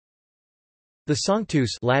The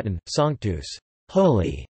Sanctus Latin, Sanctus,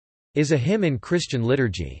 holy, is a hymn in Christian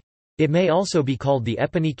liturgy. It may also be called the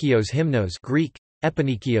Epinikios hymnos Greek,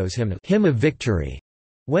 Epinikios hymn, hymn of victory,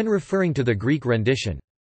 when referring to the Greek rendition.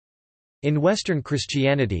 In Western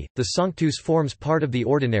Christianity, the Sanctus forms part of the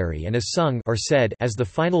ordinary and is sung or said as the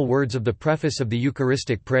final words of the preface of the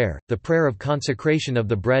Eucharistic prayer, the prayer of consecration of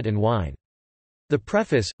the bread and wine. The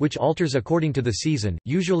preface, which alters according to the season,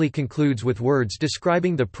 usually concludes with words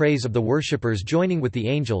describing the praise of the worshippers joining with the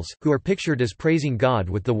angels, who are pictured as praising God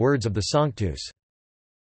with the words of the Sanctus.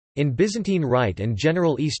 In Byzantine Rite and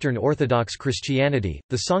general Eastern Orthodox Christianity,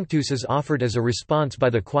 the Sanctus is offered as a response by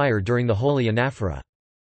the choir during the Holy Anaphora.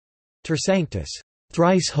 Ter Sanctus,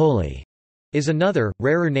 thrice holy, is another,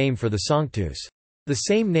 rarer name for the Sanctus. The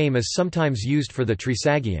same name is sometimes used for the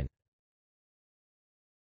Trisagion.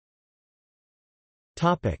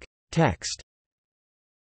 Text.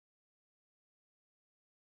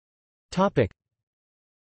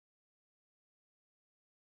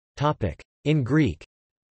 In Greek.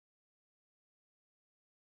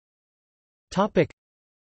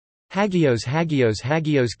 Hagios Hagios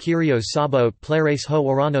Hagios Kyrios Sabaot Pleres ho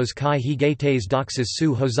oranos kai higetes doxis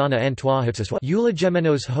su Hosanna en toi hypsiswa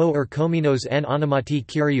Eulogemenos ho erkomenos en onomati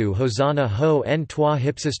Kyriou Hosanna ho en toi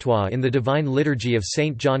hypsistoi in the Divine Liturgy of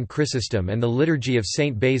St. John Chrysostom and the Liturgy of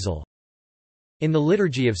St. Basil. In the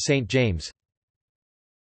Liturgy of St. James.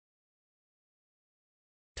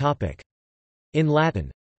 In Latin.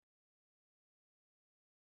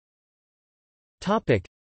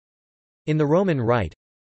 In the Roman Rite.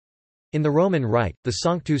 In the Roman Rite, the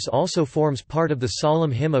Sanctus also forms part of the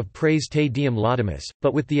solemn hymn of praise Te Deum Laudamus,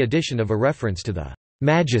 but with the addition of a reference to the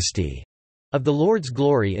majesty of the Lord's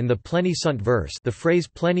glory in the Pleni Sunt verse. The phrase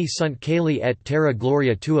Pleni Sunt Caeli et terra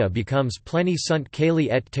gloria tua becomes Pleni Sunt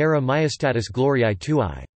Caeli et terra majestatis gloriae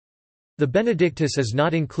tuae. The Benedictus is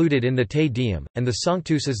not included in the Te Deum, and the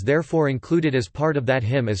Sanctus is therefore included as part of that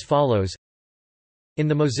hymn as follows. In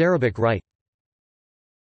the Mozarabic Rite.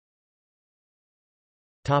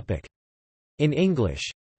 In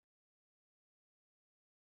English.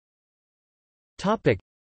 The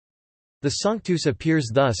Sanctus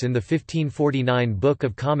appears thus in the 1549 Book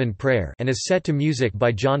of Common Prayer and is set to music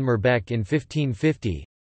by John Merbeck in 1550.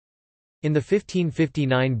 In the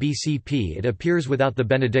 1559 BCP it appears without the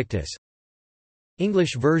Benedictus.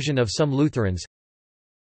 English version of some Lutherans.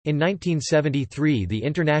 In 1973 the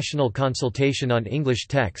International Consultation on English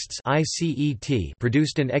Texts (ICET)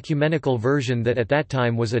 produced an ecumenical version that at that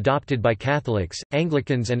time was adopted by Catholics,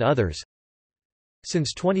 Anglicans and others.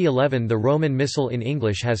 Since 2011 the Roman Missal in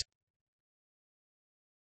English has.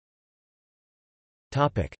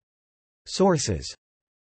 Sources.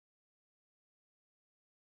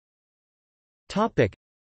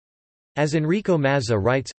 As Enrico Mazza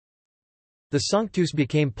writes, the Sanctus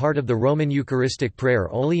became part of the Roman Eucharistic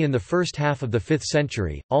prayer only in the first half of the 5th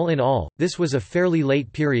century. All in all, this was a fairly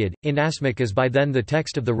late period, inasmuch as by then the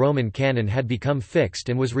text of the Roman canon had become fixed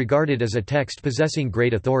and was regarded as a text possessing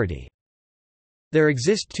great authority. There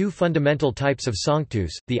exist two fundamental types of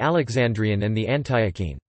Sanctus, the Alexandrian and the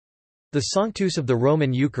Antiochene. The Sanctus of the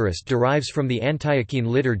Roman Eucharist derives from the Antiochene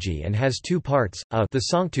liturgy and has two parts, the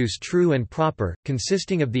Sanctus true and proper,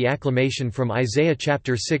 consisting of the acclamation from Isaiah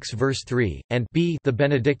chapter 6 verse 3, and b the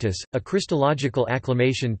Benedictus, a Christological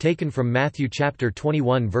acclamation taken from Matthew chapter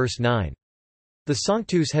 21 verse 9. The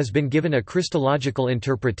Sanctus has been given a Christological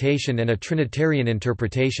interpretation and a Trinitarian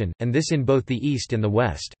interpretation, and this in both the East and the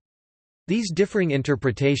West. These differing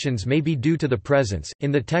interpretations may be due to the presence,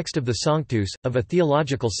 in the text of the Sanctus, of a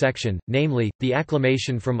theological section, namely, the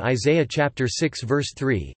acclamation from Isaiah chapter 6 verse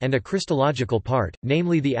 3, and a Christological part,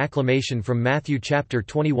 namely the acclamation from Matthew chapter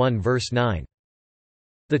 21 verse 9.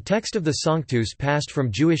 The text of the Sanctus passed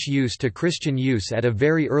from Jewish use to Christian use at a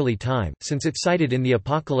very early time, since it cited in the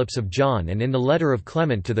Apocalypse of John and in the letter of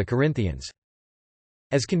Clement to the Corinthians.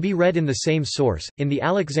 As can be read in the same source, in the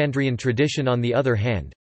Alexandrian tradition on the other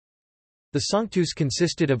hand, the Sanctus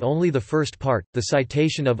consisted of only the first part, the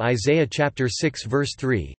citation of Isaiah chapter 6 verse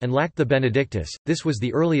 3, and lacked the Benedictus. This was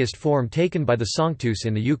the earliest form taken by the Sanctus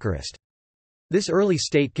in the Eucharist. This early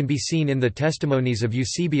state can be seen in the testimonies of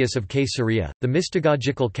Eusebius of Caesarea, the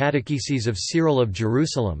mystagogical catecheses of Cyril of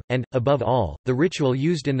Jerusalem, and, above all, the ritual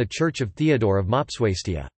used in the Church of Theodore of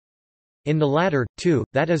Mopsuestia. In the latter, too,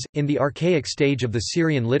 that is, in the archaic stage of the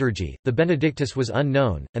Syrian liturgy, the Benedictus was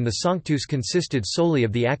unknown, and the Sanctus consisted solely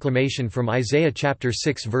of the acclamation from Isaiah chapter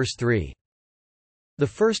 6 verse 3. The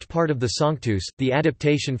first part of the Sanctus, the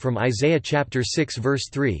adaptation from Isaiah chapter 6 verse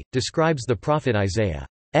 3, describes the prophet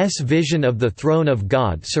Isaiah's vision of the throne of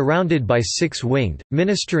God surrounded by six-winged,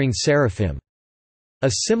 ministering seraphim.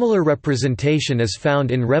 A similar representation is found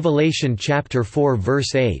in Revelation chapter 4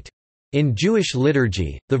 verse 8. In Jewish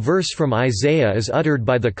liturgy, the verse from Isaiah is uttered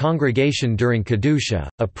by the congregation during Kedusha,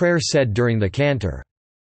 a prayer said during the cantor's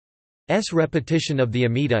repetition of the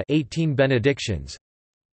Amida 18 benedictions.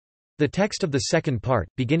 The text of the second part,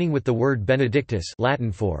 beginning with the word benedictus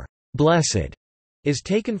Latin for blessed, is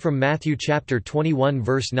taken from Matthew chapter 21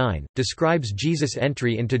 verse 9, describes Jesus'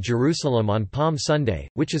 entry into Jerusalem on Palm Sunday,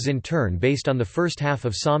 which is in turn based on the first half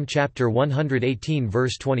of Psalm chapter 118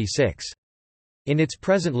 verse 26. In its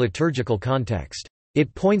present liturgical context,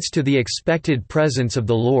 it points to the expected presence of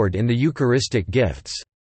the Lord in the Eucharistic gifts.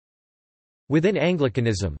 Within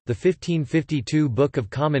Anglicanism, the 1552 Book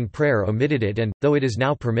of Common Prayer omitted it and, though it is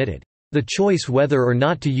now permitted, the choice whether or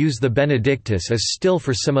not to use the Benedictus is still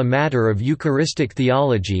for some a matter of Eucharistic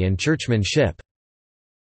theology and churchmanship.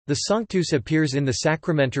 The Sanctus appears in the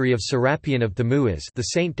Sacramentary of Serapion of Thammuaz. The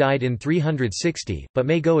saint died in 360, but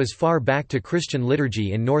may go as far back to Christian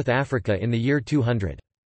liturgy in North Africa in the year 200.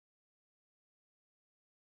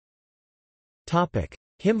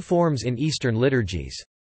 Hymn forms in Eastern liturgies.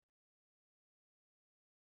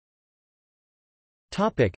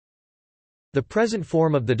 The present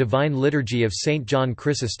form of the Divine Liturgy of St. John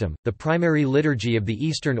Chrysostom, the primary liturgy of the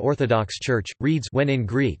Eastern Orthodox Church, reads when in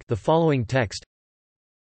Greek the following text.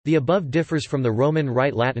 The above differs from the Roman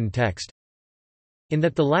Rite Latin text in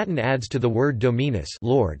that the Latin adds to the word Dominus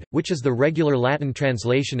Lord, which is the regular Latin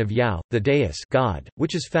translation of Yao, the Deus God,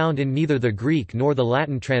 which is found in neither the Greek nor the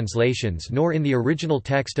Latin translations nor in the original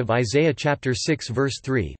text of Isaiah chapter 6 verse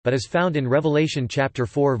 3, but is found in Revelation chapter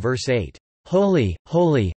 4 verse 8. Holy,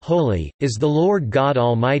 holy, holy, is the Lord God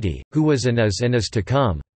Almighty, who was and is to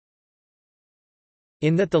come.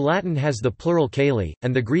 In that the Latin has the plural caeli,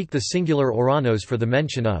 and the Greek the singular oranos for the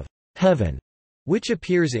mention of heaven, which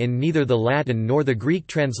appears in neither the Latin nor the Greek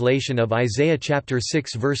translation of Isaiah chapter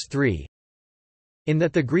 6 verse 3. In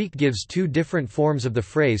that the Greek gives two different forms of the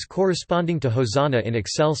phrase corresponding to Hosanna in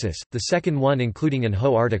excelsis, the second one including an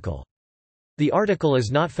ho article. The article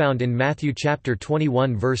is not found in Matthew chapter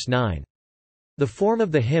 21 verse 9. The form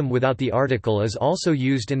of the hymn without the article is also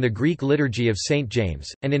used in the Greek liturgy of St. James,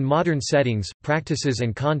 and in modern settings, practices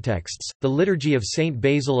and contexts. The liturgy of St.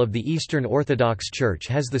 Basil of the Eastern Orthodox Church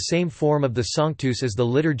has the same form of the Sanctus as the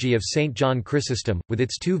liturgy of St. John Chrysostom, with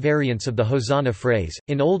its two variants of the Hosanna phrase.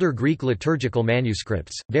 In older Greek liturgical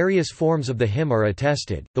manuscripts, various forms of the hymn are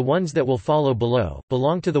attested. The ones that will follow below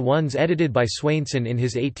belong to the ones edited by Swainson in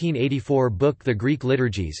his 1884 book The Greek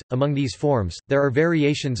Liturgies. Among these forms, there are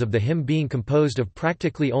variations of the hymn being composed of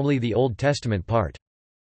practically only the Old Testament part.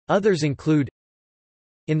 Others include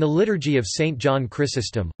in the liturgy of St. John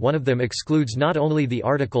Chrysostom, one of them excludes not only the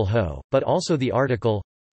article ho, but also the article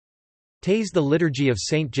tes. The liturgy of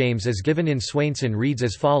St. James as given in Swainson reads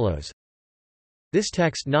as follows. This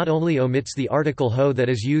text not only omits the article ho that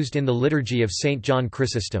is used in the liturgy of St. John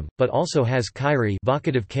Chrysostom, but also has kyrie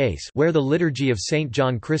vocative case where the liturgy of St.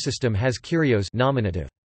 John Chrysostom has kyrios nominative.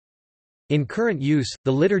 In current use,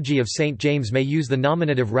 the liturgy of St. James may use the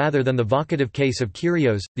nominative rather than the vocative case of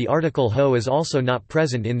kyrios. The article ho is also not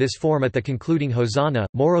present in this form at the concluding Hosanna.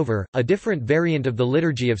 Moreover, a different variant of the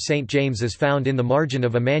liturgy of St. James is found in the margin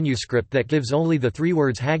of a manuscript that gives only the three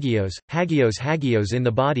words hagios, hagios, hagios in the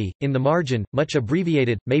body. In the margin, much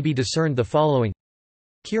abbreviated, may be discerned the following.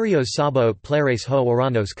 Kyrios sabaot pleres ho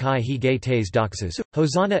oranos kai he tes doxas,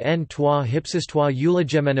 Hosanna en toi hypsis toi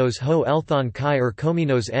eulogemenos ho elthon kai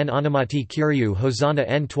kominos en onomati Kyriou Hosanna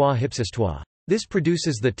en toi hypsis toi. This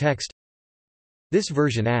produces the text. This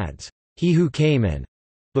version adds, he who came in,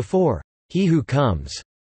 before, he who comes.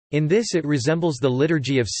 In this it resembles the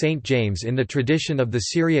liturgy of St. James in the tradition of the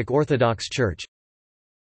Syriac Orthodox Church.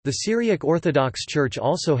 The Syriac Orthodox Church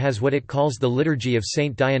also has what it calls the Liturgy of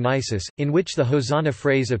Saint Dionysius, in which the Hosanna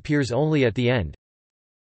phrase appears only at the end.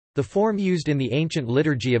 The form used in the ancient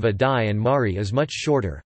liturgy of Addai and Mari is much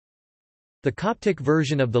shorter. The Coptic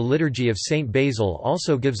version of the Liturgy of Saint Basil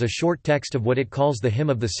also gives a short text of what it calls the Hymn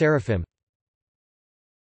of the Seraphim.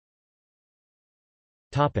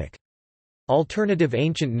 Alternative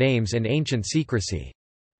ancient names and ancient secrecy.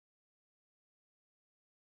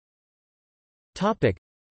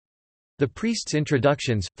 The priest's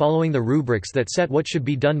introductions, following the rubrics that set what should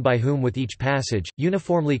be done by whom with each passage,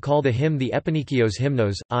 uniformly call the hymn the Epinikios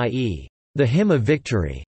hymnos, i.e., the hymn of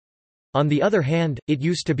victory. On the other hand, it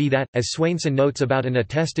used to be that, as Swainson notes about an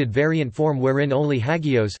attested variant form wherein only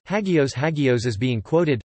hagios, hagios, hagios is being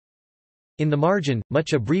quoted. In the margin,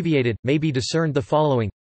 much abbreviated, may be discerned the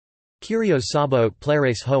following. Kyrios sabaot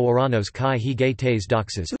pleres ho oranos kai he tes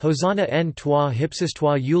doxas, Hosanna en toi hypsis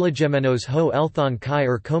toi eulogemenos ho elthon kai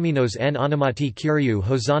kominos en onomati Kyriou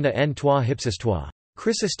Hosanna en toi hypsis toi.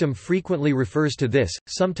 Chrysostom frequently refers to this,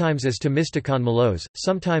 sometimes as Mystikon Melos,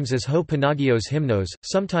 sometimes as Ho Panagios Hymnos,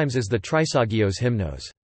 sometimes as the Trisagios Hymnos.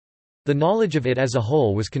 The knowledge of it as a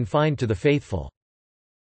whole was confined to the faithful.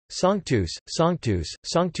 Sanctus, Sanctus,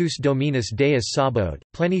 Sanctus Dominus Deus Sabaoth,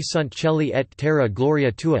 pleni sunt celi et terra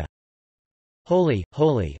gloria tua. Holy,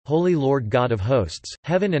 holy, holy Lord God of hosts,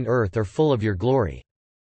 heaven and earth are full of your glory.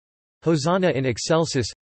 Hosanna in excelsis.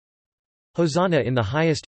 Hosanna in the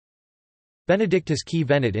highest. Benedictus qui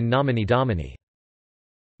venit in nomine Domini.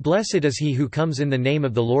 Blessed is he who comes in the name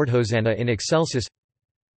of the Lord. Hosanna in excelsis.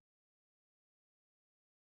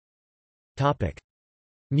 Topic: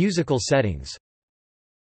 Musical settings.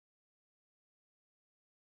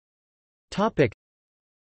 Topic: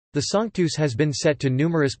 The Sanctus has been set to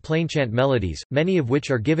numerous plainchant melodies, many of which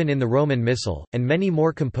are given in the Roman Missal, and many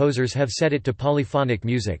more composers have set it to polyphonic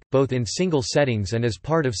music, both in single settings and as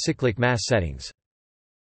part of cyclic mass settings.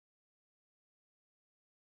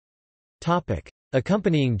 Topic: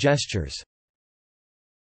 Accompanying gestures.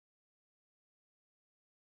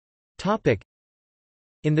 Topic: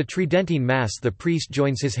 In the Tridentine Mass the priest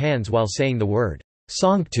joins his hands while saying the word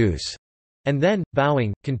Sanctus, and then,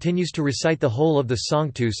 bowing, continues to recite the whole of the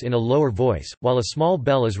Sanctus in a lower voice, while a small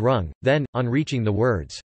bell is rung. Then, on reaching the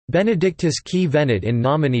words Benedictus qui venit in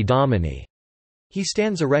nomine Domini, he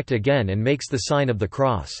stands erect again and makes the sign of the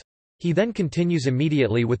cross. He then continues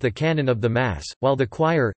immediately with the canon of the Mass, while the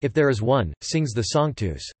choir, if there is one, sings the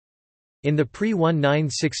Sanctus. In the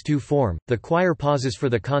pre-1962 form, the choir pauses for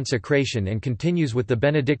the consecration and continues with the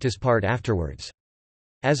Benedictus part afterwards.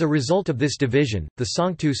 As a result of this division, the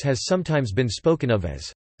Sanctus has sometimes been spoken of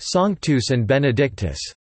as Sanctus and Benedictus.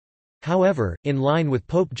 However, in line with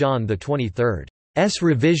Pope John XXIII's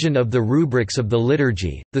revision of the rubrics of the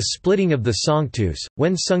liturgy, the splitting of the Sanctus,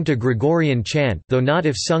 when sung to Gregorian chant though not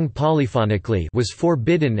if sung polyphonically, was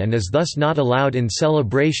forbidden and is thus not allowed in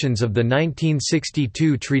celebrations of the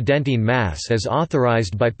 1962 Tridentine Mass as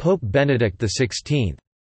authorized by Pope Benedict XVI.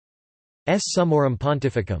 Summorum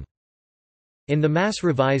Pontificum. In the Mass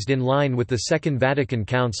revised in line with the Second Vatican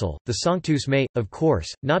Council, the Sanctus may, of course,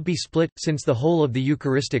 not be split, since the whole of the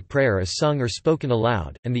Eucharistic prayer is sung or spoken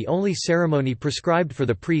aloud, and the only ceremony prescribed for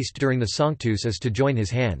the priest during the Sanctus is to join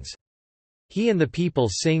his hands. He and the people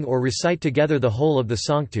sing or recite together the whole of the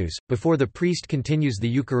Sanctus, before the priest continues the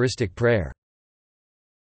Eucharistic prayer.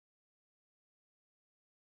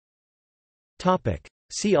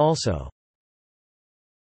 See also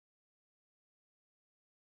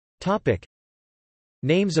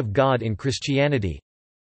Names of God in Christianity.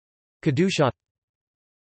 Kedusha.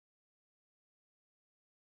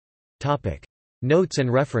 Notes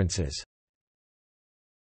and references.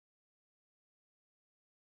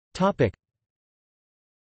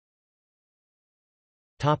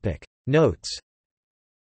 Notes.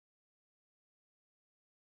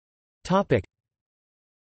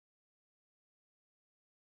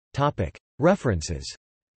 References.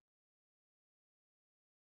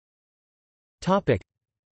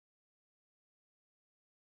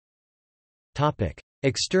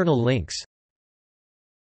 External links.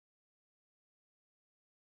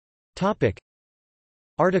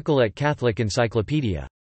 Article at Catholic Encyclopedia